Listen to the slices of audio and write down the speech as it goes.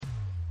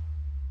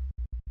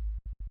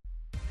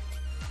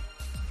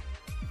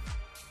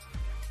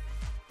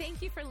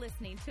Thank you for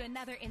listening to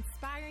another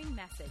inspiring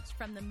message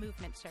from the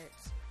Movement Church.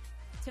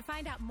 To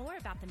find out more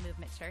about the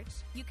Movement Church,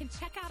 you can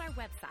check out our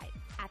website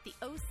at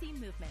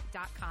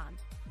theocmovement.com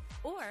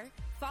or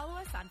follow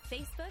us on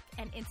Facebook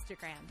and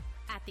Instagram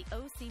at The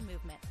OC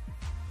Movement.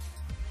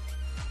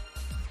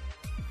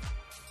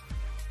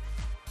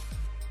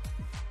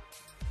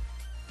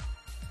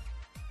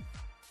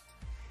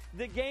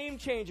 The game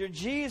changer,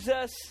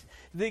 Jesus,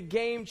 the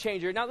game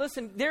changer. Now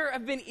listen, there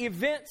have been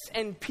events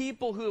and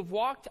people who have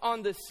walked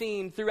on the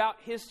scene throughout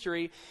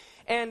history,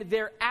 and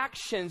their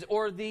actions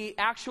or the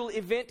actual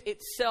event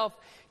itself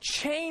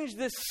changed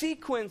the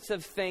sequence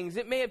of things.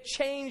 It may have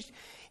changed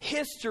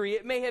history.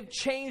 It may have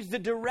changed the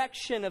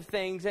direction of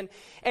things. And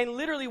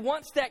literally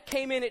once that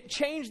came in, it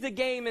changed the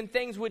game and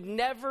things would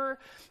never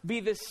be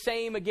the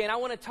same again. I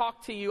want to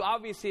talk to you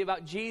obviously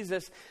about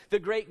Jesus, the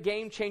great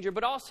game changer,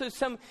 but also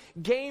some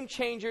game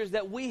changers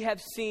that we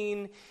have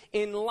seen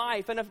in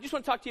life. And I just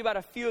want to talk to you about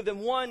a few of them.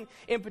 One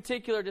in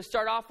particular to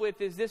start off with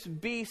is this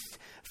beast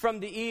from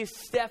the East,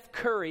 Steph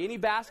Curry. Any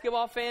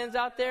basketball fans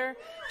out there?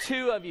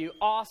 2 of you.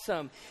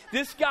 Awesome.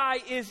 This guy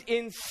is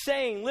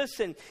insane.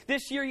 Listen,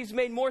 this year he's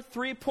made more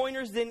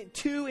three-pointers than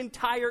 2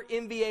 entire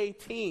NBA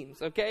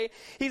teams, okay?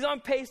 He's on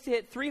pace to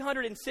hit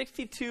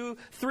 362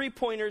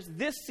 three-pointers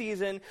this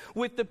season,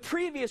 with the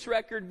previous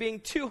record being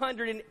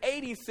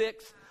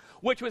 286,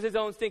 which was his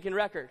own stinking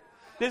record.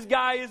 This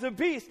guy is a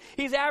beast.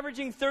 He's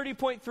averaging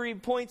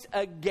 30.3 points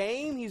a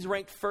game. He's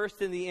ranked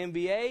first in the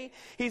NBA.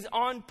 He's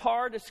on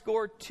par to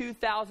score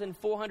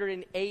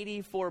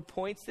 2,484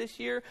 points this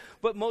year.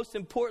 But most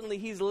importantly,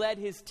 he's led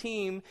his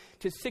team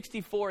to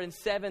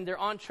 64-7. They're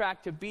on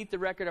track to beat the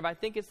record of, I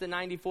think it's the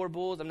 94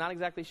 Bulls. I'm not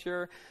exactly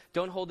sure.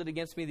 Don't hold it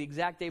against me the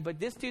exact day.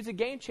 But this dude's a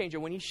game changer.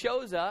 When he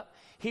shows up,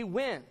 he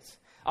wins.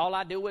 All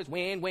I do is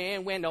win,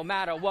 win, win, no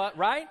matter what,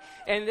 right?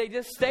 And they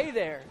just stay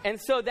there. And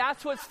so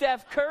that's what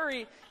Steph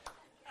Curry...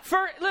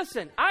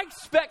 Listen, I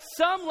expect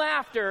some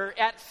laughter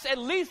at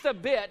least a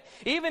bit,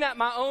 even at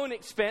my own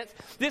expense.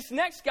 This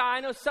next guy,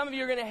 I know some of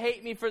you are going to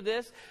hate me for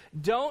this.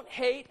 Don't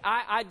hate.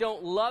 I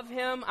don't love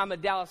him. I'm a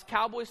Dallas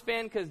Cowboys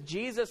fan because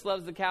Jesus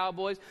loves the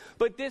Cowboys.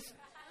 But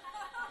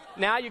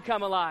now you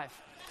come alive.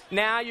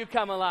 Now you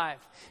come alive.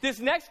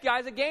 This next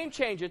guy's a game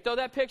changer. Throw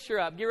that picture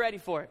up. Get ready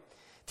for it.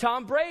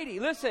 Tom Brady.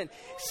 Listen,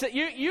 so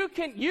you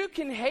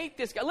can hate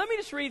this guy. Let me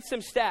just read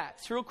some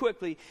stats real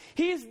quickly.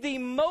 He is the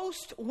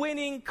most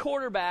winning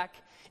quarterback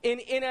in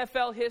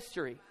NFL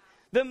history.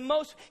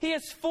 He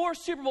has 4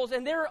 Super Bowls,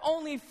 and there are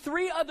only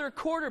 3 other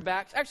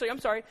quarterbacks. Actually, I'm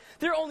sorry.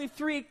 There are only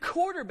 3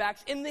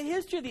 quarterbacks in the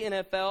history of the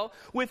NFL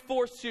with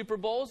 4 Super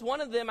Bowls. One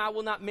of them I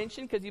will not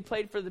mention because he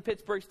played for the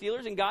Pittsburgh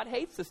Steelers, and God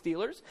hates the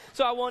Steelers,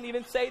 so I won't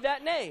even say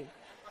that name.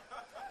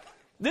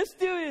 This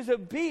dude is a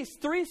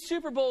beast. 3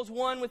 Super Bowls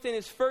won within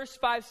his first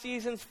 5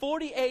 seasons,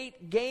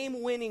 48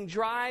 game-winning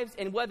drives,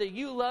 and whether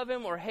you love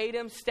him or hate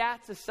him,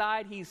 stats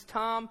aside, he's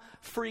Tom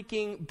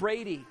freaking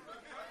Brady.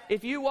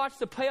 If you watched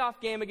the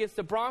playoff game against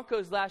the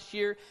Broncos last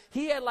year,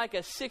 he had like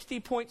a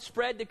 60-point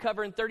spread to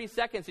cover in 30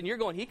 seconds, and you're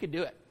going, he could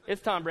do it.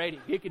 It's Tom Brady.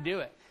 He could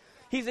do it.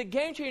 He's a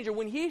game changer.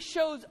 When he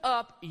shows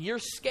up, you're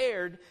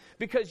scared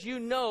because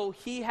you know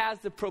he has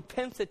the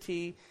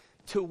propensity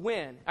to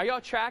win. Are y'all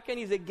tracking?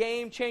 He's a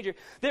game changer.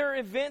 There are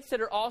events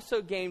that are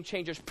also game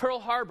changers. Pearl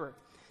Harbor,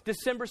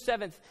 December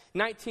 7th,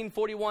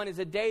 1941 is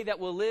a day that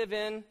will live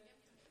in.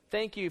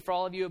 Thank you for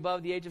all of you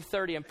above the age of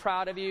 30. I'm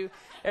proud of you.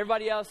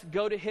 Everybody else,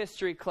 go to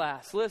history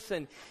class.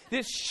 Listen,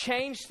 this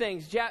changed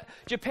things.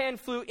 Japan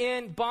flew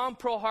in, bombed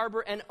Pearl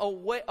Harbor, and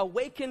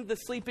awakened the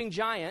sleeping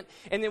giant,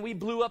 and then we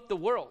blew up the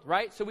world,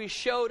 right? So we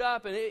showed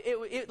up, and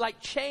it like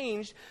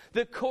changed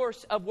the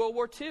course of World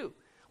War II.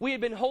 We had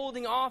been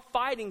holding off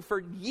fighting for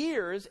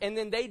years, and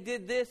then they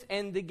did this,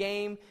 and the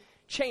game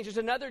changed. There's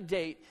another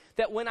date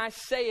that when I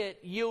say it,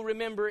 you'll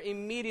remember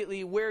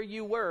immediately where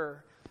you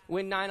were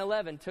when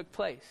 9/11 took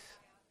place,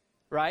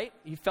 right?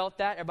 You felt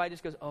that? Everybody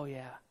just goes, oh,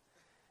 yeah.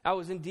 I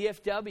was in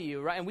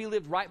DFW, right? And we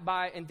lived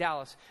in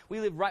Dallas.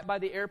 We lived right by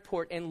the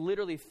airport, and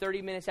literally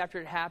 30 minutes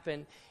after it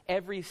happened,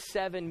 every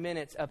 7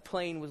 minutes a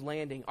plane was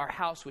landing. Our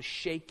house was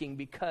shaking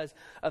because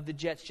of the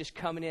jets just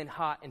coming in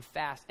hot and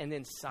fast, and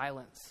then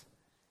silence.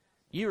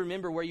 You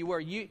remember where you were.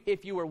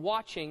 If you were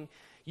watching,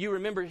 you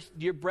remember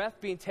your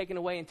breath being taken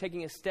away and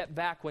taking a step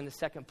back when the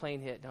second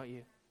plane hit, don't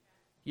you?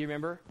 You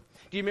remember?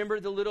 Do you remember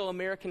the little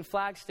American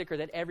flag sticker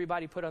that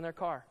everybody put on their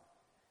car?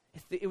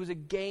 It was a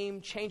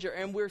game changer,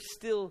 and we're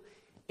still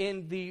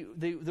in the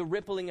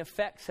rippling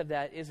effects of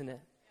that, isn't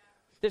it?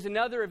 There's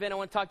another event I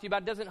want to talk to you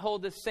about. It doesn't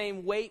hold the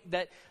same weight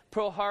that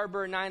Pearl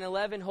Harbor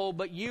 9/11 hold,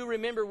 but you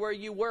remember where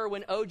you were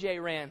when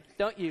OJ ran,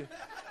 don't you?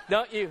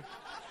 Don't you?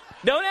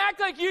 Don't act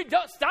like you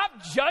don't. Stop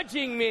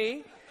judging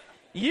me.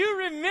 You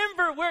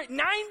remember where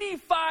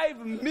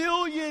 95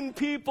 million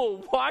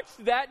people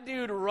watched that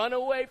dude run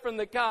away from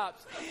the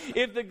cops.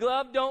 If the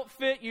glove don't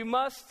fit, you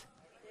must.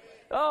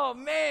 Oh,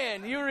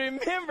 man, you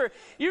remember.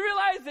 You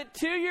realize that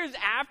 2 years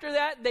after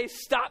that, they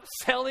stopped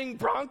selling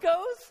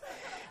Broncos?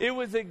 It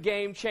was a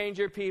game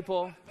changer,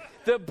 people.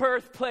 The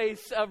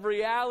birthplace of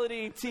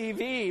reality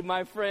TV,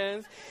 my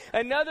friends.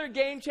 Another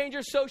game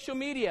changer, social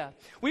media.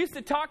 We used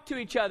to talk to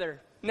each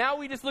other. Now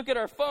we just look at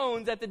our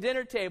phones at the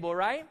dinner table,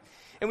 right?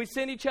 And we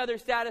send each other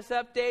status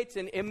updates,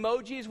 and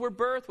emojis were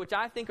birthed, which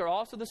I think are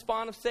also the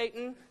spawn of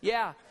Satan.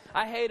 Yeah,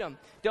 I hate them.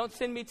 Don't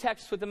send me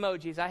texts with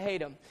emojis. I hate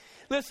them.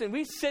 Listen,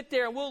 we sit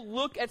there and we'll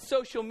look at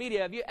social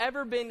media. Have you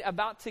ever been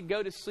about to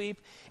go to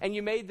sleep and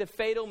you made the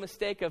fatal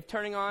mistake of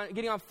getting on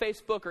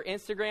Facebook or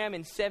Instagram,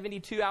 and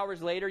 72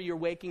 hours later you're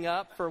waking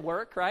up for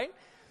work, right?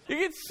 You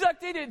get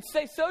sucked in and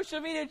say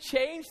social media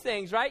changed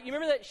things, right? You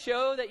remember that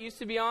show that used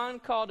to be on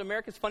called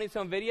America's Funniest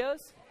Home Videos?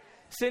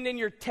 Send in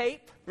your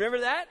tape.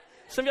 Remember that?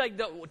 Some of you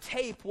are like,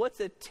 tape? What's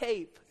a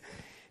tape?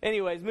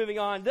 Anyways, moving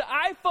on. The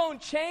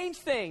iPhone changed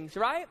things,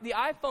 right? The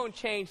iPhone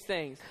changed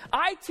things.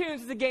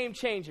 iTunes is a game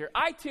changer.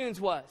 iTunes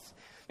was.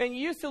 And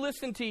you used to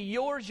listen to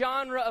your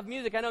genre of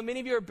music. I know many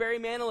of you are Barry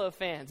Manilow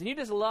fans, and you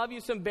just love you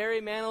some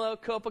Barry Manilow,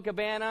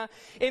 Copacabana.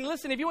 And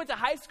listen, if you went to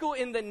high school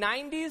in the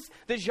 90s,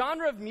 the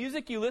genre of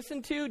music you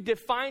listened to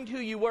defined who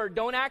you were.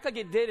 Don't act like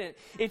it didn't.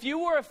 If you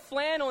wore a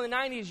flannel in the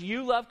 90s,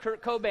 you loved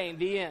Kurt Cobain,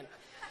 the end.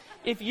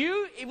 If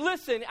you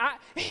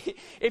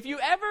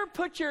ever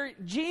put your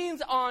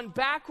jeans on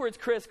backwards,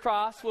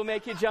 crisscross will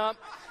make you jump.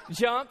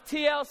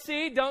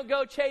 TLC, don't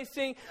go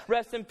chasing.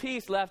 Rest in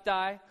peace, Left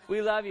Eye.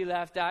 We love you,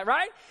 Left Eye,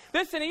 right?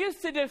 Listen, it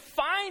used to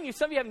define you.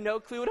 Some of you have no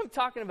clue what I'm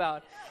talking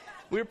about.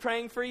 We're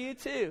praying for you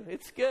too.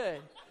 It's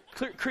good.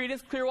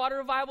 Creedence Clearwater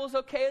Revival is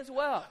okay as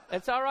well.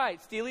 It's all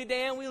right. Steely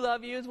Dan, we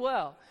love you as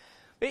well.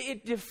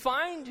 It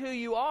defined who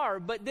you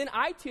are, but then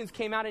iTunes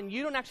came out and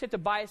you don't actually have to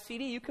buy a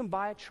CD. You can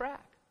buy a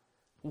track.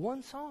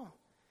 One song.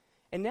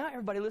 And now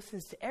everybody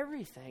listens to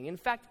everything. In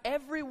fact,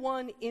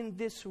 everyone in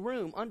this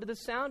room, under the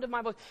sound of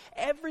my voice,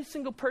 every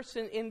single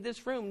person in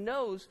this room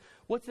knows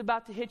what's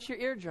about to hit your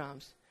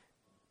eardrums.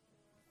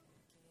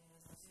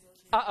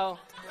 Uh-oh.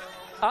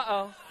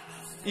 Uh-oh.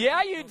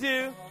 Yeah, you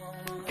do.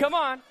 Come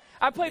on.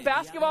 I played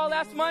basketball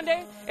last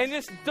Monday, and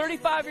this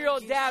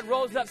 35-year-old dad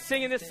rolls up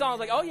singing this song. I was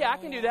like, oh, yeah, I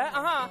can do that.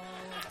 Uh-huh.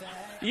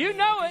 You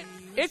know it.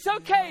 It's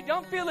okay.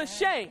 Don't feel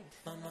ashamed.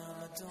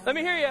 Let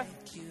me hear you.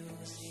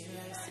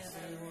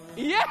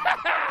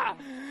 Yeah!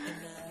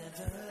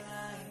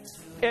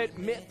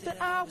 Admit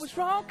that I was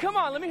wrong. Come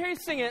on, let me hear you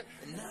sing it.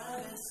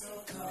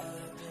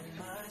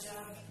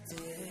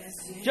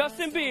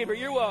 Justin Bieber,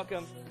 you're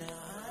welcome.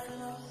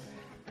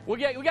 We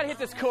got to hit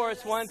this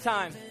chorus one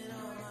time.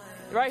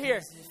 Right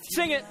here.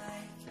 Sing it.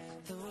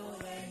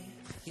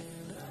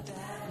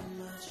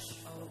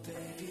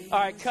 All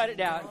right, cut it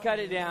down. Cut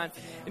it down.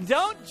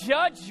 Don't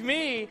judge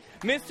me,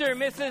 Mr.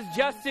 and Mrs.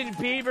 Justin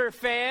Bieber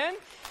fan.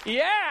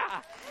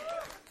 Yeah.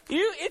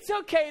 It's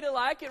okay to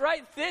like it,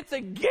 right? It's a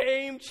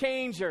game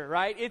changer,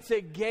 right? It's a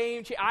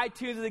game changer.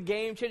 iTunes is a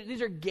game changer.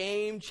 These are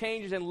game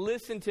changers. And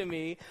listen to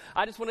me.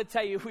 I just want to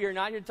tell you, we are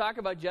not here to talk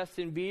about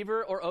Justin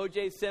Bieber or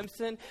O.J.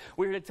 Simpson.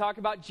 We're here to talk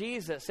about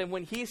Jesus. And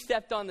when he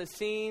stepped on the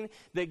scene,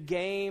 the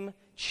game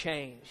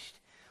changed.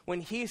 When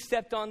he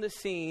stepped on the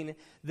scene,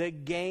 the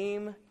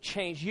game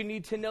changed. You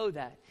need to know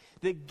that.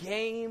 The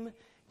game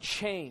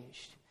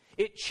changed.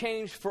 It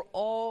changed for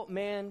all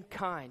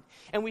mankind.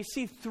 And we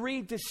see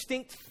three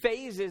distinct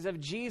phases of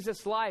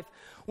Jesus' life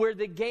where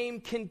the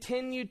game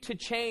continued to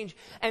change,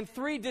 and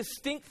three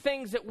distinct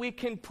things that we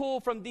can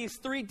pull from these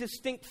three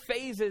distinct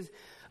phases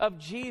of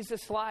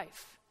Jesus'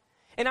 life.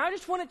 And I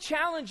just want to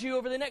challenge you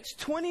over the next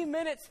 20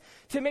 minutes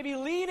to maybe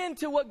lean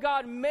into what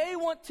God may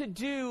want to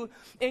do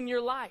in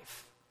your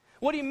life.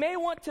 What he may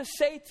want to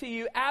say to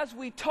you as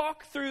we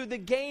talk through the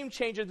game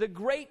changer, the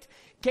great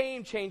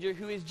game changer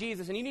who is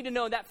Jesus. And you need to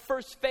know in that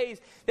first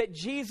phase that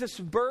Jesus'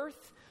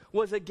 birth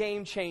was a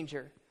game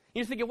changer.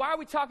 You're thinking, why are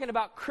we talking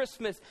about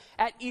Christmas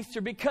at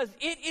Easter? Because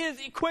it is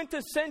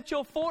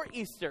quintessential for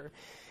Easter.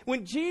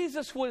 When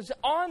Jesus was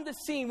on the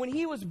scene, when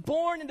he was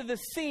born into the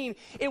scene,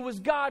 it was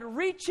God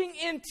reaching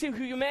into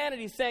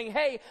humanity saying,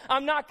 hey,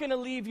 I'm not going to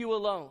leave you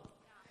alone.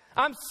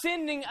 I'm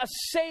sending a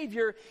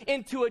Savior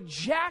into a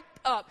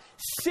jacked up,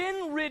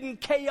 sin-ridden,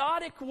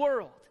 chaotic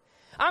world.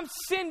 I'm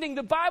sending,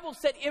 the Bible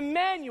said,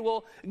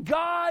 Emmanuel,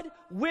 God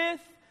with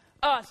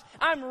us.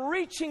 I'm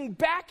reaching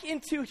back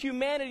into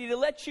humanity to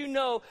let you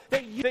know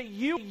that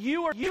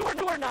you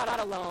are not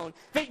alone.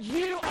 That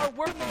you are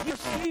worth it. You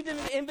received an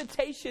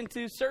invitation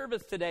to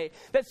service today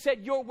that said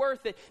you're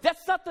worth it.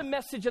 That's not the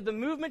message of the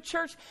Movement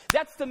Church.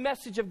 That's the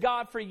message of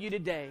God for you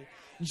today.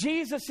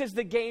 Jesus is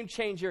the game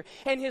changer,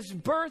 and his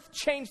birth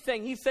changed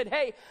things. He said,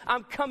 hey,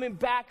 I'm coming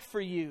back for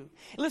you.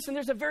 Listen,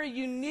 there's a very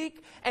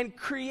unique and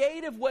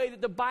creative way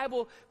that the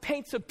Bible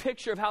paints a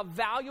picture of how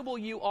valuable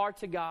you are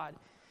to God.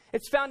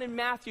 It's found in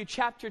Matthew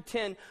chapter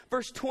 10,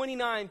 verse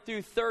 29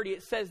 through 30.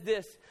 It says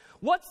this,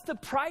 what's the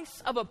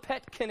price of a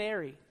pet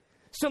canary?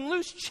 Some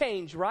loose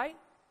change, right?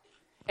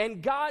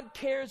 And God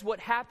cares what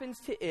happens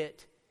to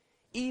it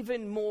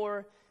even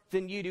more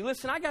than you do.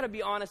 Listen, I got to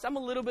be honest. I'm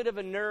a little bit of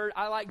a nerd.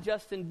 I like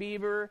Justin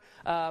Bieber.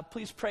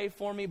 Please pray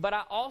for me. But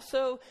I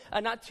also,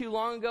 not too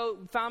long ago,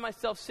 found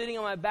myself sitting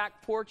on my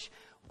back porch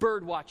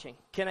bird watching.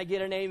 Can I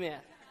get an amen?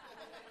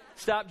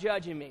 Stop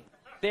judging me.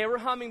 They were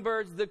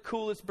hummingbirds, the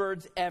coolest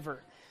birds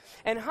ever.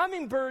 And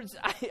hummingbirds,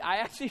 I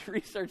actually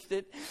researched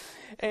it,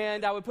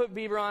 and I would put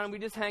Bieber on, and we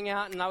just hang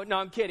out, and no,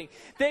 I'm kidding.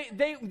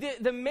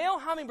 The male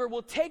hummingbird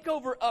will take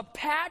over a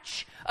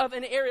patch of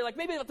an area, like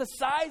maybe about the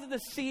size of the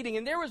seating,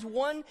 and there was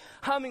one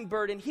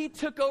hummingbird, and he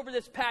took over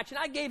this patch, and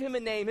I gave him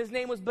a name. His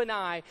name was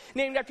Benai,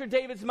 named after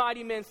David's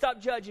mighty men. Stop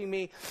judging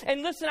me.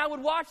 And listen, I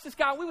would watch this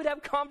guy, and we would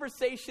have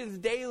conversations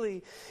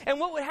daily. And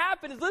what would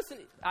happen is, listen,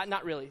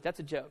 not really, that's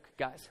a joke,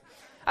 guys.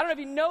 I don't know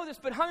if you know this,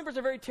 but hummingbirds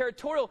are very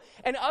territorial.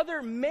 And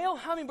other male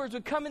hummingbirds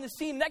would come in the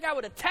scene, and that guy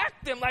would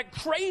attack them like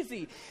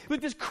crazy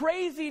with this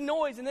crazy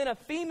noise. And then a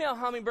female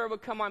hummingbird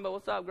would come on, but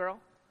what's up, girl?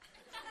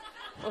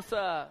 What's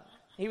up?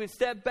 He would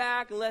step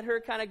back and let her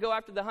kind of go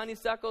after the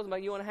honeysuckles. I'm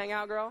like, you want to hang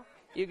out, girl?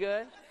 You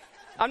good?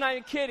 I'm not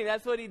even kidding.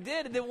 That's what he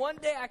did. And then one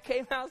day I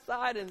came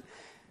outside, and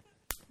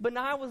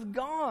Benai was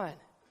gone.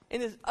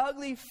 And this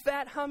ugly,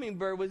 fat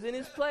hummingbird was in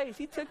his place.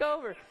 He took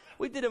over.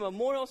 We did a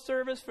memorial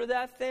service for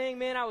that thing.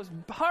 Man, I was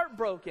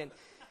heartbroken.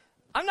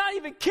 I'm not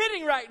even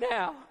kidding right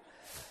now.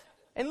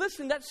 And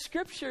listen, that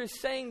scripture is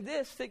saying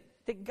this,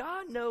 that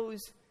God knows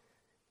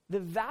the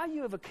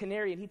value of a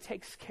canary and he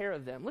takes care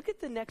of them. Look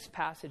at the next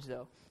passage,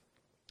 though.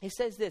 He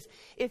says this,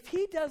 if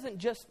he takes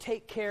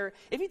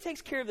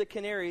care of the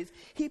canaries,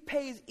 he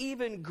pays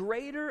even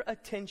greater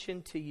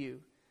attention to you,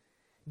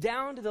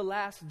 down to the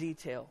last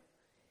detail,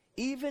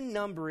 even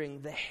numbering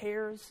the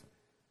hairs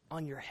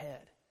on your head.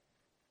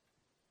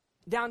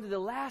 Down to the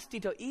last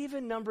detail,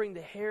 even numbering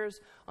the hairs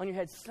on your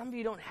head. Some of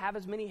you don't have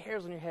as many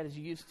hairs on your head as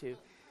you used to,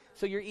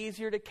 so you're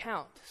easier to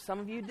count. Some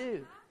of you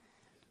do.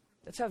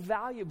 That's how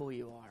valuable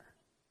you are.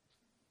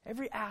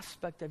 Every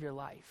aspect of your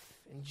life.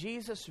 And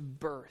Jesus'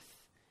 birth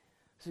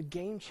was a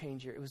game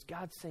changer. It was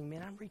God saying,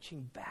 man, I'm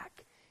reaching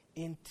back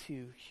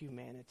into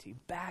humanity,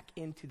 back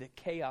into the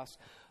chaos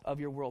of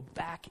your world,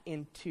 back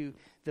into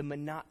the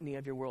monotony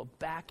of your world,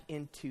 back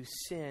into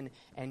sin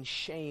and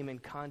shame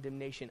and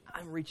condemnation.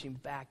 I'm reaching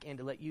back in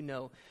to let you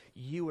know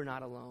you are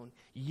not alone,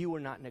 you are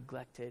not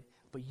neglected,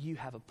 but you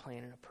have a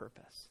plan and a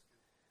purpose.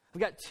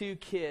 We've got 2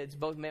 kids,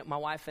 both my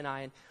wife and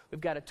I, and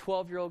we've got a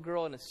 12-year-old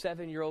girl and a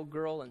 7-year-old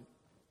girl, and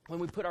when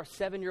we put our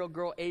 7-year-old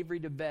girl, Avery,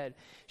 to bed,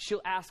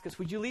 she'll ask us,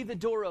 would you leave the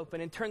door open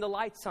and turn the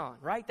lights on,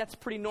 right? That's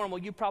pretty normal.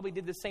 You probably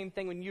did the same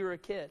thing when you were a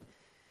kid.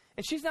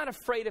 And she's not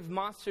afraid of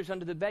monsters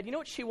under the bed. You know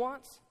what she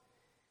wants?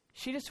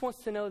 She just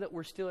wants to know that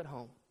we're still at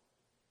home.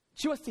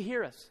 She wants to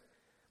hear us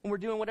when we're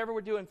doing whatever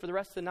we're doing for the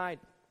rest of the night,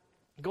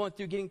 going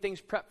through getting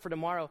things prepped for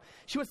tomorrow.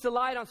 She wants the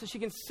light on so she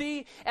can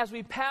see as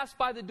we pass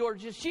by the door.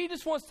 She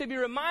just wants to be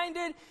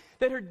reminded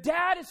that her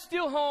dad is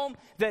still home,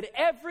 that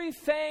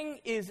everything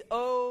is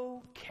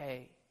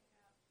okay.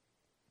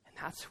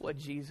 That's what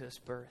Jesus'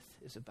 birth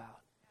is about.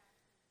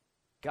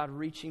 God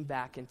reaching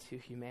back into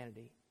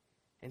humanity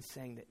and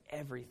saying that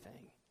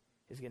everything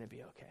is going to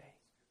be okay.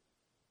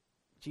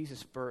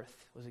 Jesus'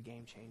 birth was a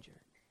game changer.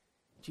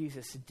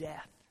 Jesus'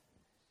 death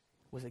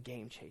was a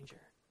game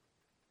changer.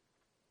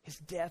 His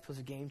death was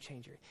a game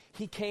changer.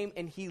 He came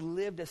and he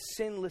lived a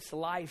sinless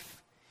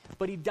life,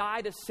 but he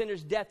died a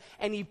sinner's death,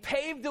 and he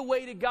paved the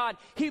way to God.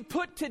 He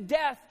put to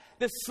death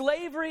the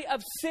slavery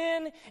of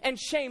sin and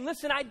shame.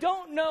 Listen, I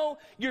don't know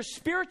your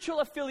spiritual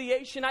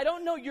affiliation. I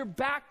don't know your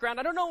background.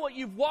 I don't know what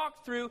you've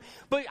walked through,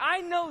 but I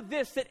know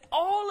this, that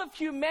all of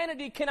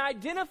humanity can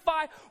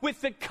identify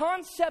with the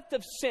concept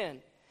of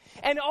sin.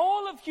 And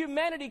all of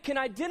humanity can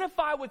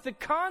identify with the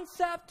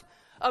concept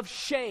of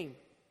shame.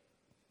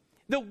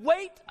 The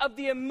weight of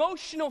the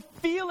emotional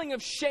feeling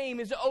of shame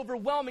is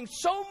overwhelming,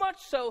 so much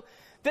so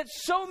that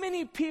so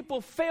many people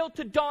fail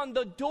to don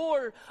the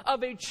door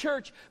of a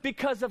church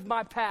because of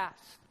my past.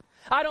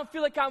 I don't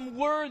feel like I'm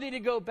worthy to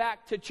go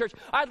back to church.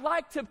 I'd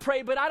like to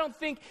pray, but I don't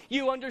think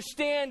you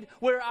understand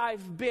where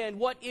I've been.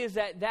 What is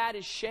that? That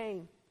is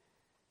shame.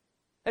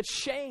 That's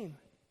shame.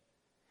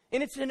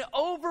 And it's an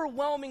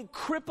overwhelming,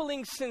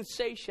 crippling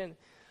sensation.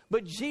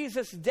 But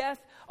Jesus' death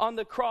on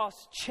the cross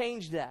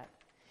changed that.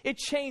 It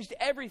changed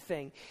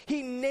everything.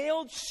 He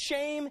nailed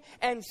shame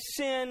and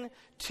sin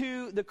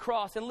to the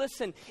cross. And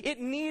listen, it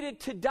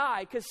needed to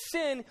die because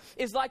sin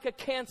is like a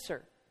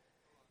cancer.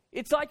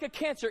 It's like a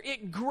cancer.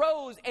 It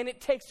grows and it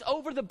takes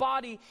over the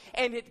body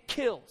and it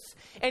kills.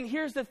 And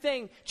here's the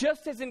thing.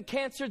 Just as in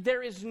cancer,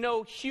 there is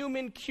no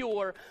human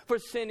cure for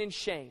sin and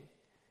shame.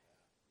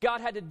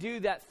 God had to do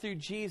that through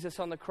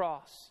Jesus on the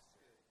cross.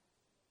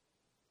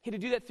 He had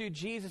to do that through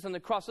Jesus on the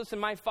cross. Listen,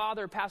 my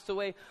father passed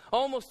away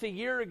almost a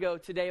year ago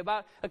today,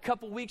 about a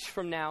couple weeks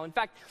from now. In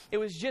fact, it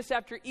was just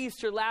after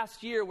Easter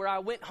last year where I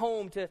went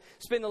home to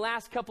spend the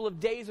last couple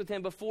of days with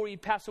him before he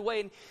passed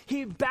away. And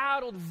he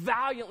battled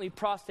valiantly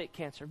prostate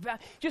cancer.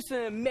 Just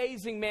an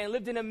amazing man,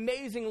 lived an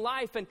amazing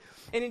life. And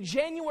in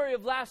January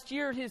of last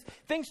year,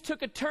 things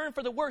took a turn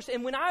for the worse.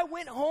 And when I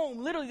went home,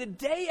 literally the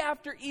day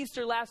after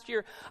Easter last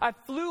year, I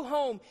flew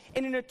home.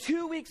 And in a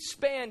 2-week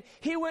span,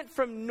 he went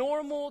from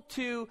normal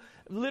to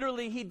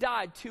literally, he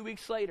died 2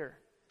 weeks later.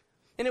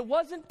 And it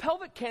wasn't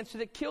pelvic cancer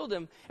that killed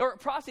him, or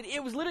prostate.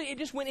 It was literally, it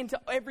just went into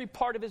every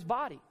part of his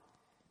body.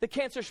 The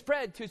cancer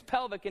spread to his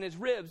pelvic and his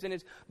ribs and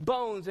his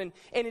bones and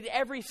in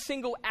every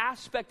single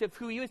aspect of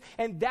who he was.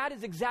 And that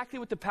is exactly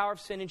what the power of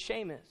sin and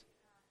shame is.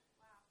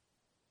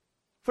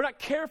 If we're not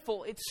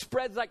careful, it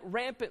spreads like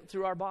rampant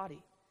through our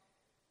body.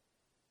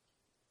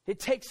 It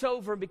takes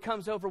over and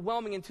becomes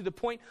overwhelming, and to the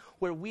point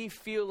where we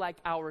feel like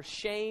our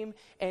shame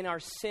and our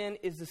sin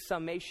is the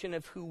summation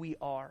of who we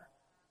are.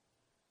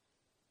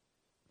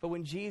 But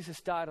when Jesus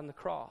died on the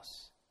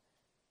cross,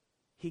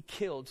 he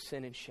killed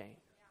sin and shame.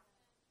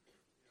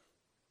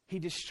 He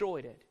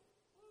destroyed it.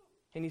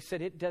 And he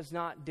said, it does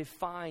not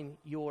define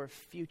your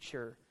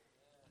future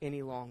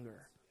any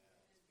longer.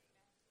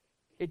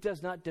 It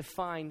does not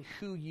define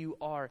who you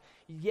are.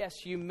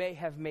 Yes, you may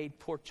have made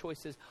poor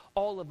choices.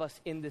 All of us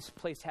in this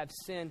place have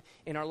sin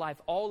in our life.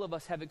 All of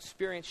us have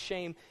experienced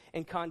shame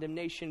and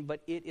condemnation,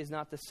 but it is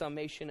not the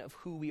summation of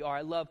who we are.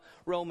 I love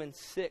Romans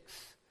 6,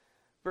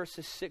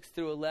 verses 6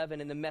 through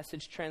 11. In the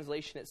Message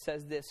translation, it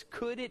says this: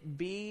 could it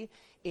be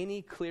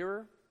any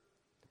clearer?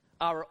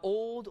 Our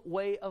old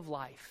way of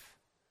life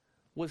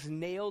was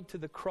nailed to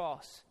the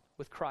cross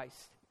with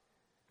Christ.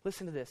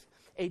 Listen to this.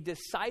 A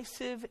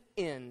decisive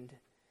end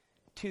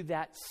to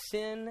that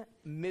sin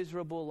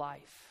miserable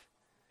life.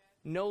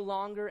 No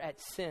longer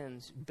at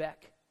sin's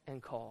beck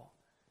and call.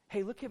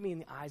 Hey, look at me in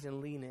the eyes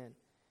and lean in.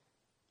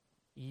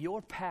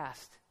 Your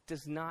past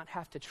does not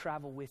have to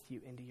travel with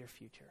you into your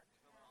future.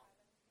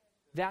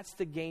 That's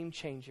the game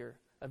changer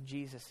of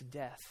Jesus'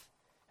 death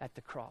at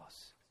the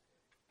cross.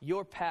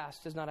 Your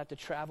past does not have to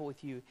travel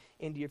with you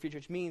into your future,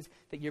 which means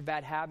that your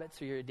bad habits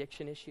or your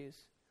addiction issues,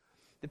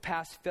 the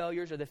past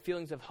failures or the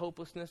feelings of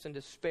hopelessness and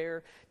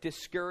despair,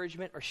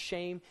 discouragement or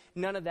shame,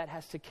 none of that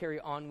has to carry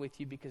on with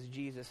you because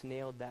Jesus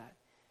nailed that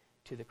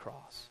to the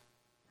cross.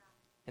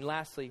 And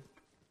lastly,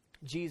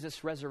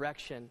 Jesus'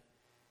 resurrection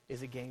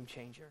is a game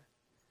changer.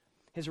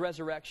 His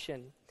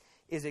resurrection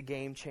is a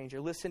game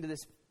changer. Listen to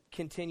this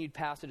continued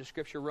passage of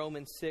Scripture,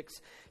 Romans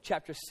 6,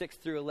 chapter 6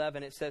 through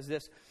 11. It says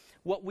this: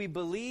 what we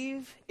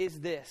believe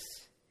is this: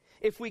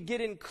 if we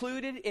get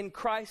included in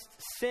Christ's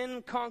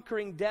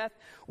sin-conquering death,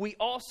 we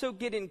also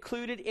get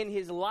included in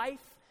his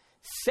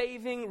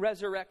life-saving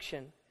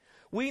resurrection.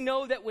 We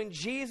know that when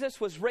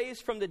Jesus was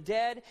raised from the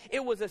dead,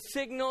 it was a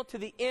signal to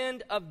the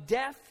end of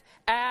death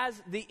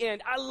as the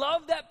end. I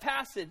love that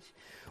passage.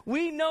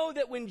 We know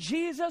that when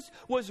Jesus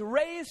was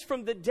raised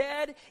from the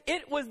dead,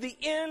 it was the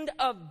end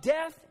of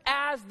death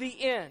as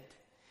the end.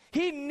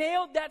 He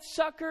nailed that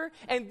sucker,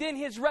 and then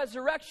his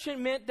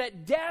resurrection meant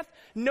that death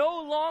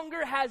no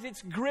longer has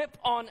its grip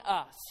on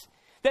us.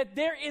 That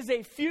there is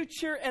a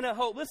future and a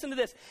hope. Listen to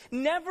this.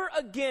 Never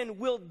again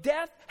will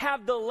death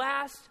have the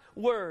last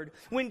word.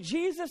 When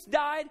Jesus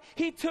died,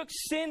 he took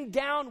sin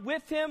down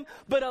with him,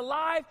 but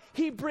alive,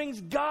 he brings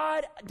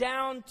God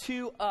down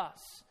to us.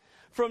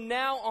 From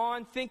now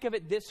on, think of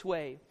it this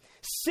way.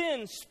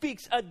 Sin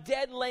speaks a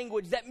dead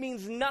language that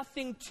means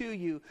nothing to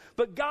you.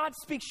 But God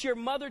speaks your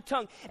mother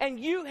tongue, and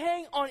you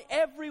hang on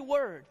every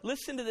word.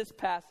 Listen to this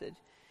passage.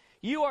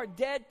 You are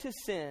dead to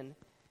sin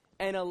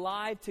and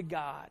alive to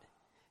God.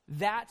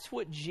 That's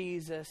what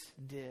Jesus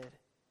did.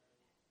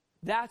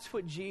 That's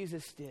what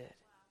Jesus did.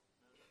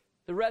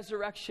 The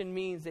resurrection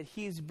means that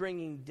he's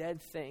bringing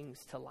dead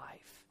things to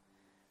life.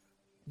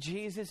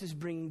 Jesus is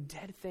bringing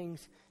dead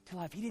things to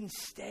life. He didn't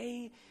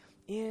stay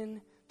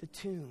in the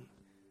tomb.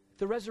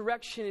 The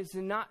resurrection is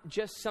not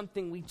just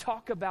something we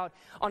talk about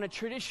on a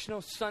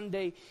traditional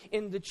Sunday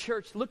in the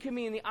church. Look at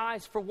me in the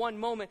eyes for one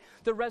moment.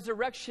 The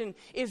resurrection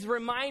is a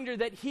reminder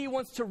that he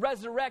wants to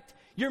resurrect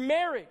your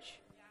marriage.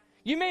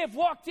 You may have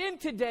walked in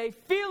today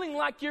feeling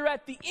like you're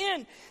at the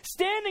end,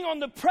 standing on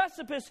the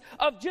precipice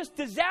of just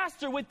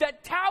disaster with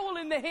that towel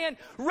in the hand,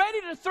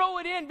 ready to throw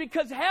it in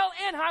because hell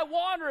and high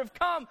water have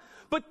come.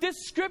 But this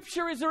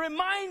scripture is a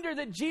reminder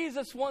that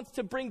Jesus wants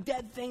to bring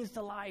dead things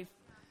to life.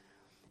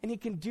 And he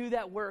can do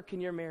that work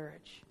in your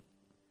marriage.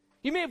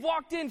 You may have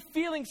walked in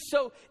feeling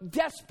so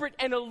desperate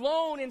and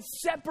alone and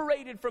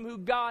separated from who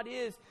God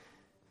is.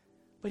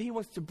 But he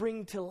wants to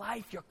bring to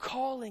life your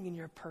calling and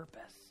your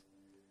purpose.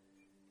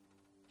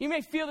 You may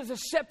feel there's a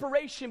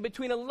separation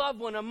between a loved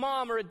one, a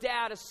mom or a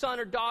dad, a son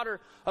or daughter,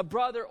 a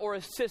brother or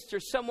a sister,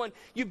 someone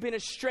you've been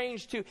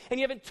estranged to and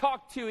you haven't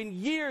talked to in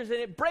years, and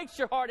it breaks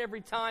your heart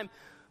every time.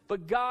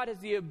 But God has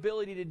the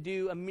ability to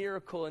do a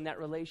miracle in that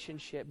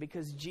relationship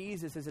because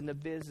Jesus is in the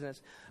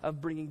business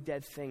of bringing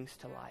dead things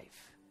to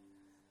life.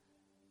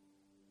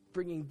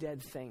 Bringing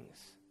dead things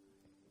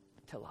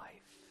to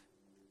life.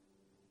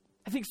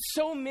 I think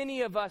so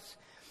many of us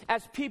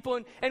as people,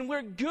 and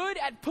we're good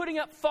at putting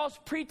up false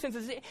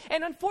pretenses.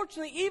 And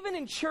unfortunately, even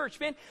in church,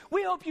 man,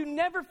 we hope you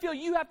never feel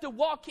you have to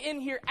walk in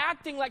here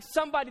acting like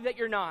somebody that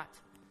you're not.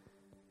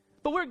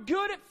 But we're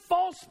good at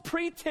false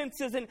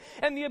pretenses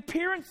and the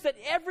appearance that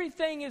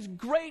everything is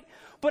great.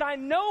 But I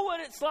know what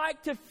it's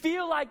like to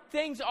feel like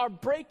things are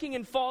breaking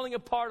and falling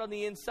apart on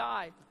the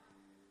inside.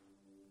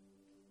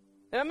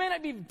 And I may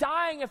not be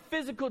dying a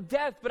physical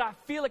death, but I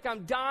feel like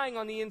I'm dying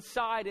on the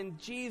inside. And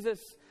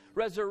Jesus'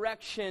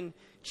 resurrection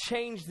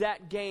changed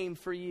that game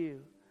for you.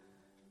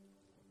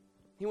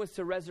 He wants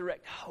to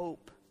resurrect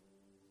hope.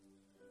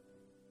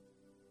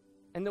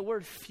 And the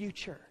word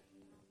future.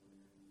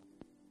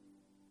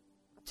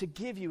 To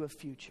give you a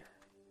future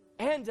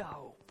and a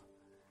hope.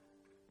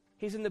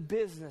 He's in the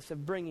business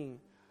of bringing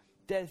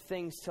dead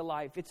things to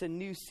life. It's a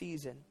new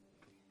season.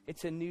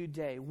 It's a new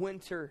day.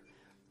 Winter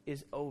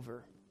is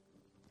over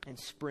and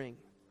spring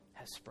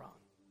has sprung.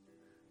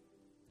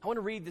 I want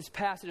to read this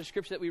passage of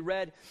scripture that we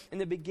read in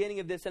the beginning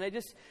of this, and I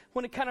just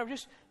want to kind of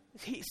just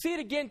see it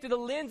again through the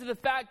lens of the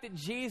fact that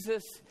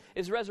Jesus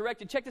is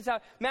resurrected. Check this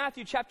out.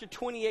 Matthew chapter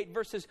 28,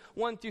 verses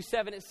 1 through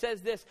 7. It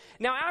says this.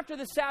 Now after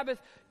the Sabbath,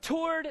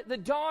 toward the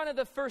dawn of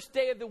the first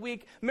day of the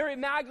week, Mary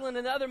Magdalene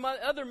and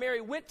other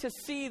Mary went to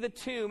see the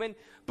tomb. And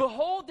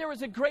behold, there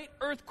was a great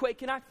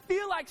earthquake. And I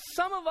feel like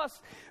some of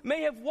us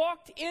may have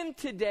walked in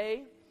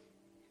today,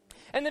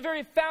 and the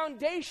very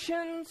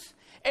foundations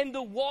and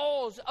the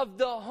walls of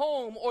the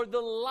home or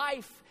the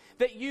life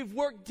that you've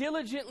worked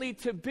diligently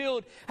to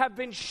build have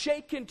been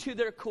shaken to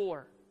their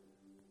core.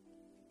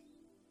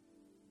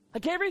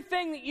 Like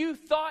everything that you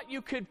thought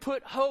you could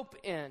put hope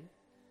in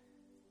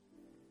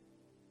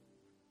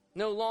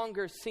no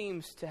longer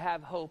seems to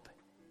have hope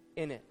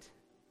in it.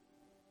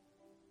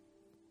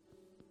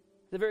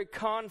 The very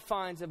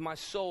confines of my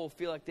soul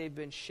feel like they've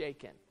been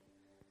shaken.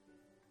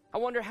 I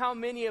wonder how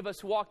many of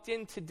us walked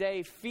in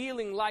today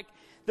feeling like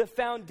the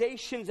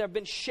foundations have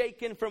been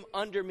shaken from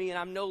under me and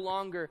I'm no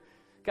longer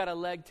got a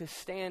leg to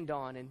stand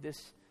on. And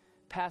this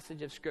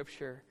passage of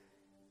scripture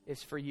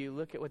is for you.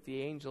 Look at what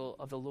the angel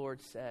of the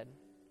Lord said.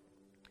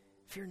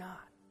 Fear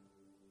not.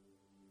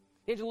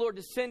 The angel of the Lord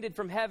descended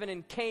from heaven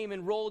and came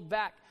and rolled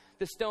back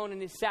the stone and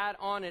he sat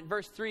on it.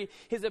 Verse 3,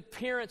 his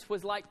appearance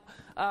was like,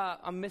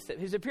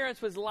 His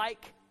appearance was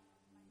like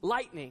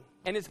lightning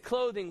and his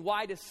clothing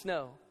white as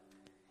snow.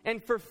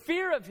 And for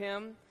fear of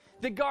him,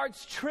 the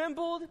guards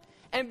trembled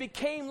and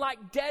became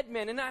like dead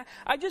men. And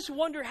I just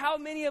wonder how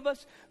many of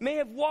us may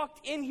have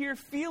walked in here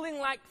feeling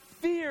like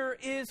fear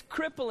is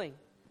crippling.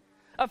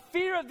 A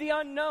fear of the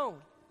unknown.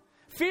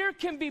 Fear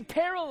can be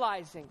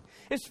paralyzing,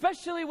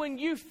 especially when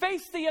you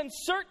face the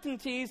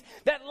uncertainties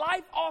that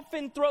life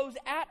often throws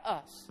at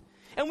us.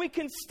 And we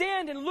can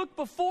stand and look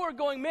before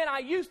going, man, I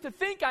used to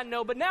think I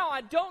know, but now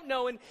I don't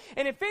know. And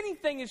if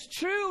anything is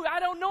true, I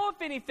don't know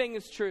if anything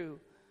is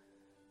true.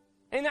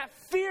 And that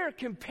fear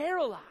can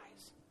paralyze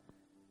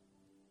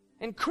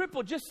and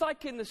cripple, just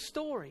like in the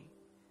story.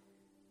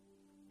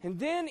 And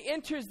then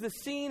enters the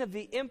scene of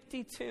the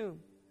empty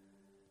tomb.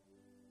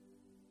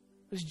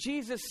 It was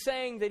Jesus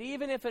saying that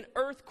even if an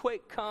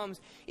earthquake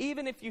comes,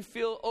 even if you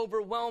feel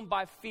overwhelmed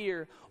by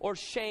fear or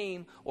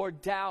shame or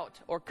doubt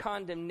or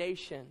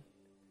condemnation,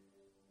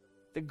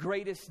 the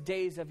greatest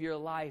days of your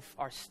life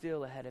are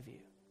still ahead of you.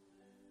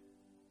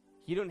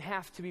 You don't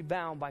have to be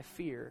bound by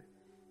fear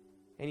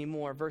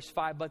anymore. Verse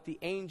 5, but the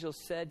angel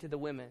said to the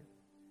women,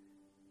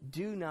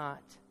 do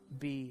not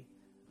be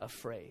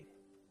afraid.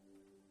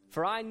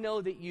 For I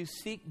know that you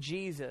seek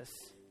Jesus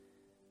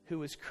who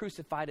was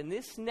crucified. And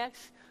this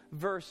next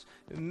verse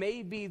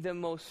may be the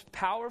most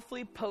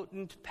powerfully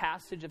potent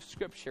passage of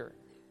Scripture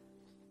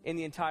in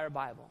the entire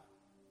Bible.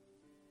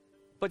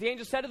 But the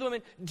angel said to the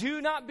women, do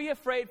not be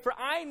afraid, for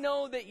I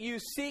know that you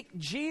seek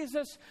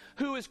Jesus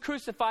who is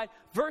crucified.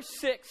 Verse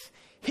 6,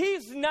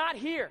 he's not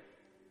here.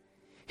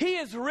 He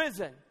is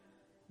risen,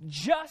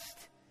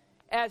 just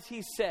as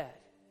he said.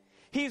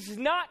 He's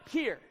not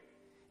here.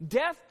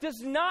 Death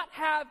does not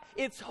have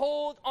its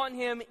hold on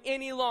him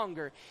any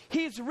longer.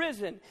 He's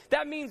risen.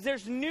 That means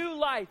there's new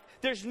life.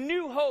 There's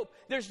new hope.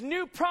 There's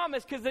new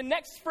promise, because the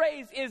next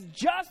phrase is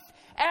just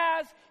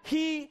as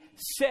he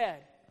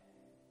said.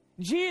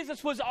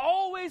 Jesus was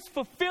always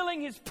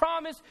fulfilling his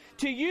promise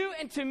to you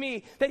and to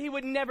me that he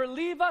would never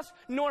leave us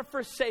nor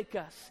forsake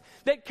us.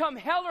 That come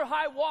hell or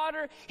high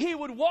water, he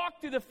would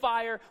walk through the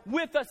fire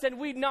with us and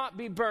we'd not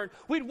be burned.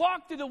 We'd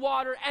walk through the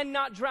water and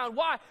not drown.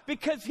 Why?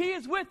 Because he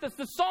is with us.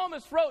 The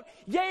psalmist wrote,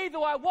 yea,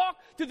 though I walk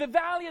through the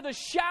valley of the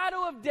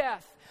shadow of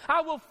death,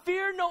 I will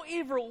fear no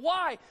evil.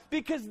 Why?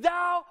 Because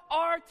thou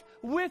art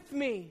with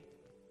me.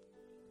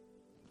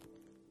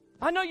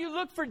 I know you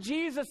look for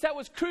Jesus that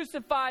was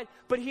crucified,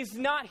 but he's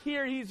not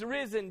here. He's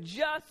risen,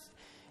 just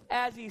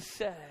as he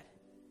said.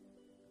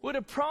 What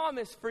a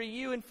promise for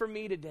you and for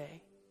me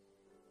today.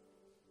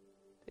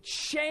 That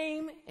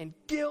shame and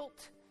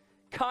guilt,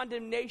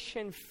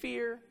 condemnation,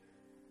 fear,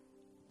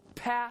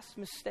 past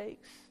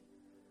mistakes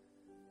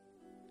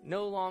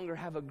no longer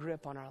have a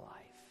grip on our life.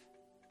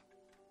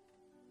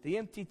 The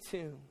empty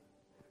tomb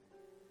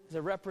is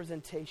a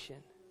representation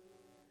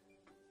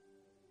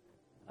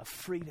of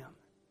freedom,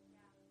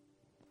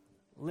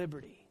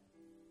 liberty,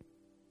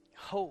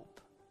 hope,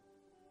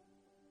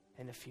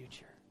 and a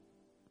future.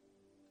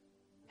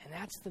 And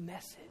that's the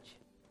message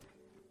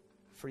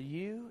for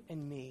you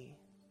and me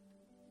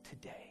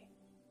today.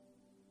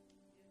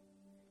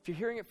 If you're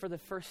hearing it for the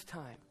first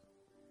time,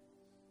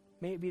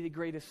 may it be the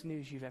greatest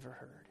news you've ever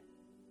heard.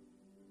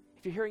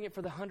 If you're hearing it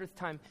for the 100th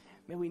time,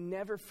 may we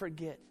never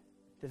forget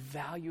the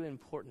value and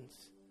importance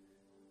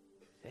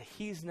that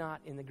He's not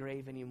in the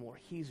grave anymore.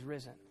 He's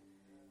risen,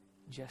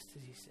 just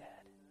as He said.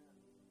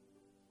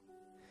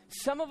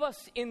 Some of us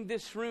in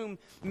this room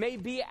may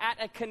be at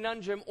a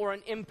conundrum or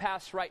an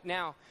impasse right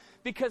now,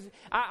 because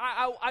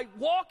I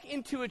walk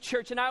into a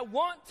church and I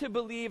want to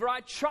believe, or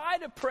I try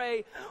to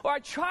pray, or I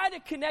try to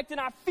connect, and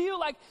I feel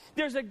like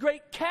there's a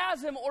great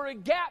chasm or a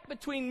gap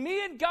between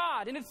me and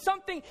God. And it's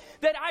something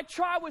that I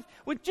try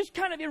with just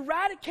kind of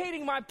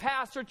eradicating my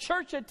past or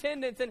church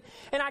attendance, and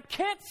I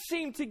can't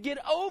seem to get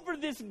over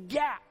this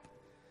gap.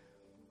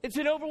 It's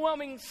an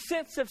overwhelming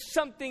sense of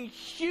something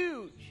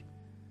huge.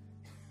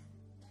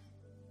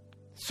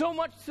 So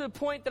much to the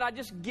point that I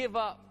just give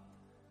up.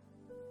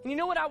 And you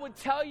know what I would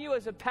tell you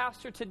as a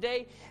pastor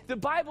today? The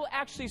Bible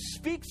actually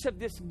speaks of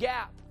this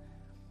gap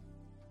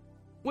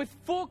with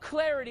full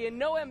clarity and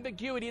no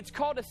ambiguity. It's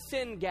called a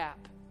sin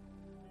gap.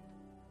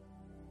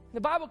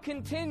 The Bible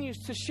continues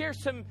to share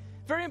some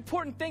very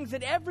important things,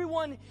 that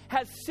everyone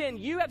has sinned.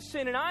 You have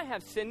sinned and I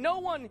have sinned. No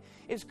one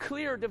is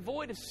clear,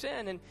 devoid of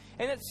sin. And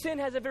that sin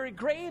has a very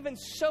grave and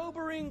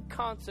sobering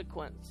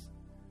consequence.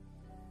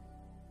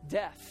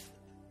 Death.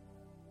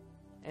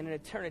 And an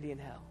eternity in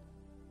hell.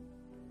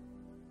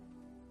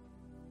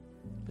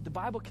 But the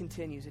Bible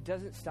continues. It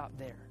doesn't stop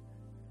there.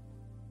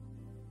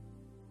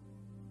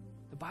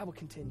 The Bible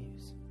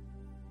continues.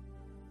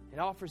 It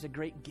offers a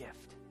great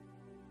gift.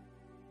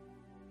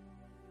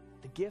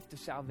 The gift of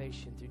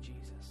salvation through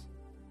Jesus.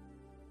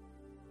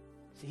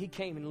 See, He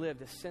came and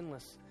lived a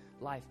sinless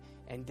life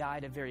and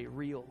died a very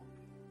real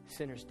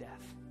sinner's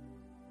death.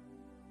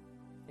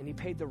 And He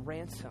paid the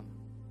ransom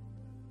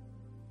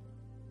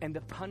and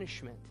the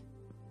punishment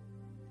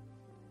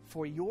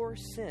for your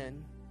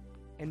sin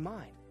and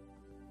mine.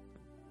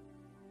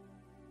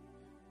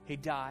 He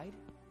died,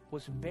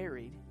 was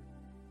buried,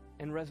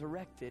 and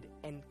resurrected,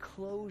 and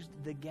closed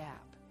the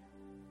gap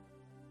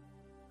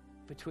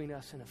between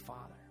us and the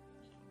Father,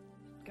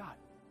 God.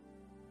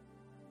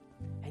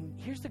 And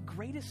here's the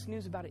greatest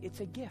news about it. It's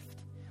a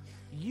gift.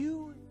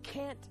 You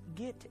can't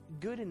get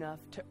good enough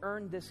to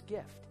earn this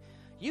gift.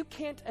 You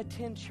can't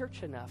attend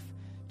church enough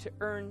to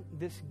earn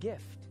this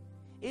gift.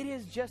 It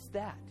is just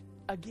that,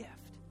 a gift.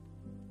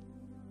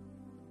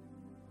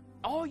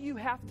 All you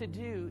have to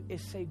do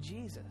is say,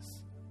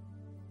 Jesus,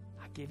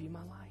 I give you my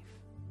life.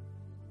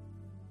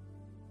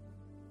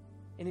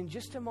 And in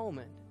just a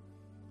moment,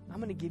 I'm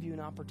going to give you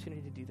an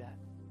opportunity to do that.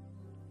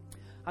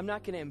 I'm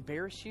not going to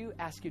embarrass you,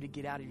 ask you to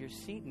get out of your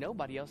seat.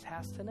 Nobody else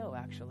has to know,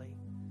 actually.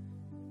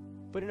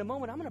 But in a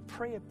moment, I'm going to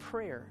pray a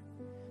prayer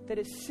that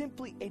is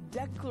simply a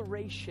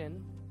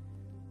declaration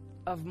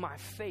of my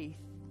faith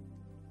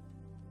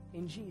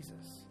in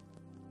Jesus.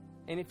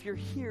 And if you're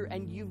here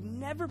and you've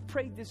never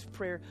prayed this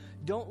prayer,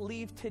 don't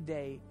leave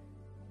today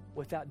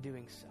without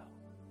doing so.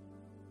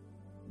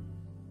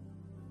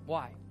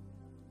 Why?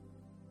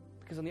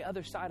 Because on the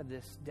other side of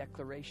this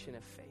declaration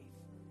of faith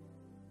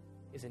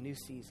is a new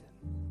season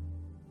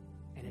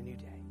and a new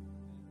day,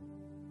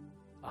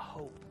 a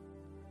hope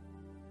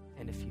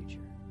and a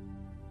future.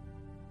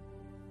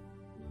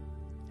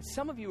 And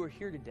some of you are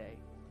here today.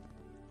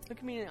 Look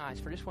at me in the eyes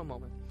for just one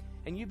moment.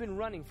 And you've been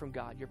running from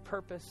God, your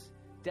purpose,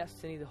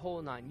 destiny, the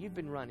whole nine. You've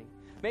been running.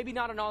 Maybe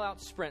not an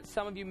all-out sprint.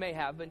 Some of you may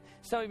have, but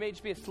some of you may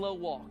just be a slow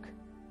walk,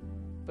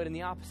 but in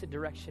the opposite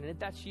direction. And if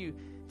that's you,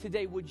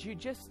 today, would you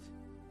just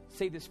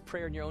say this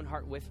prayer in your own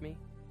heart with me?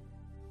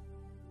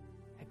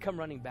 And come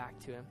running back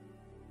to Him.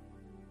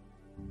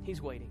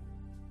 He's waiting.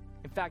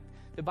 In fact,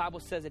 the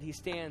Bible says that He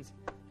stands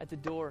at the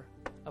door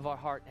of our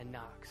heart and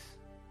knocks.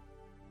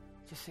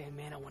 Just saying,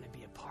 man, I want to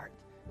be a part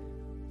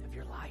of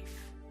your life.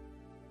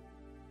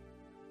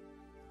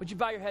 Would you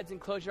bow your heads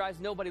and close your eyes?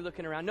 Nobody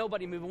looking around,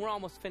 nobody moving. We're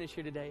almost finished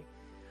here today.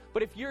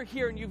 But if you're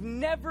here and you've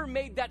never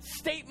made that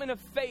statement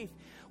of faith,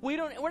 you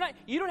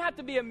don't have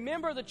to be a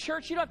member of the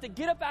church. You don't have to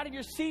get up out of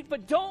your seat,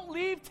 but don't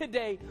leave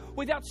today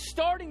without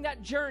starting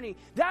that journey.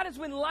 That is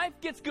when life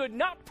gets good,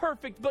 not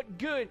perfect, but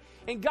good.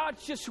 And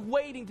God's just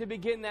waiting to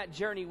begin that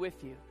journey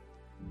with you.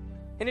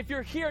 And if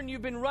you're here and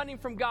you've been running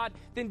from God,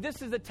 then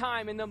this is the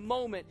time and the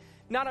moment.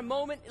 Not a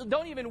moment,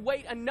 don't even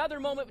wait another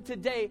moment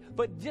today,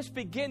 but just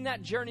begin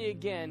that journey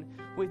again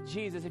with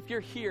Jesus. If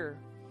you're here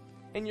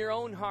in your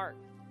own heart,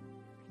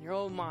 in your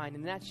own mind,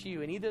 and that's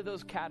you in either of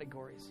those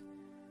categories,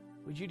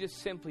 would you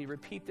just simply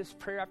repeat this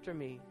prayer after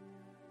me,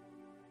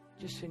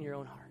 just in your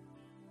own heart?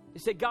 You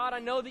say, God, I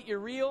know that you're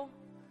real.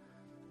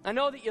 I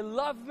know that you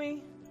love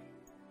me.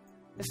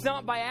 It's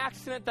not by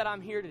accident that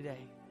I'm here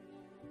today.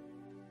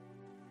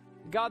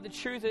 God, the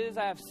truth is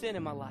I have sin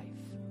in my life.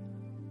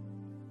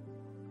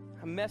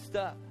 I'm messed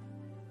up.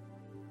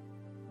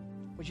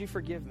 Would you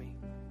forgive me?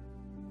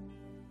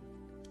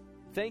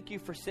 Thank you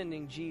for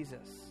sending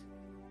Jesus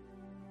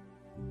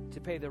to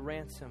pay the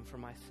ransom for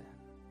my sin.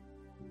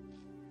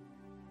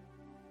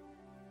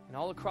 And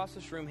all across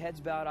this room, heads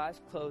bowed,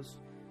 eyes closed,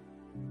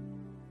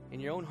 in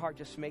your own heart,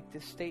 just make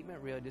this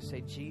statement real. Just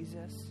say,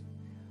 Jesus,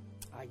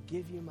 I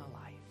give you my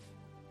life.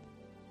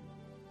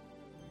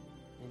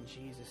 In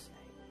Jesus' name.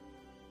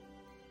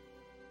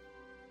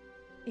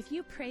 If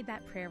you prayed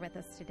that prayer with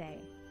us today,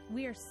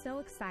 we are so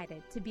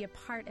excited to be a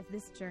part of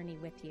this journey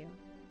with you.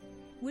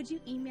 Would you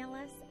email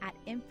us at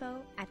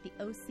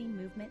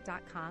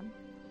info@theocmovement.com?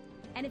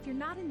 And if you're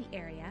not in the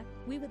area,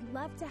 we would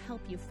love to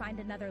help you find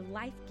another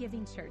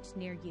life-giving church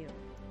near you.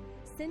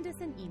 Send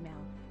us an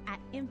email at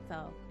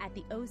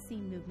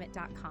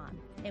info@theocmovement.com,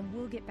 and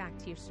we'll get back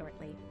to you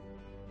shortly.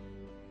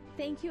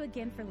 Thank you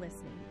again for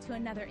listening to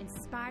another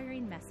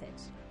inspiring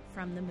message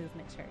from the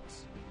Movement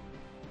Church.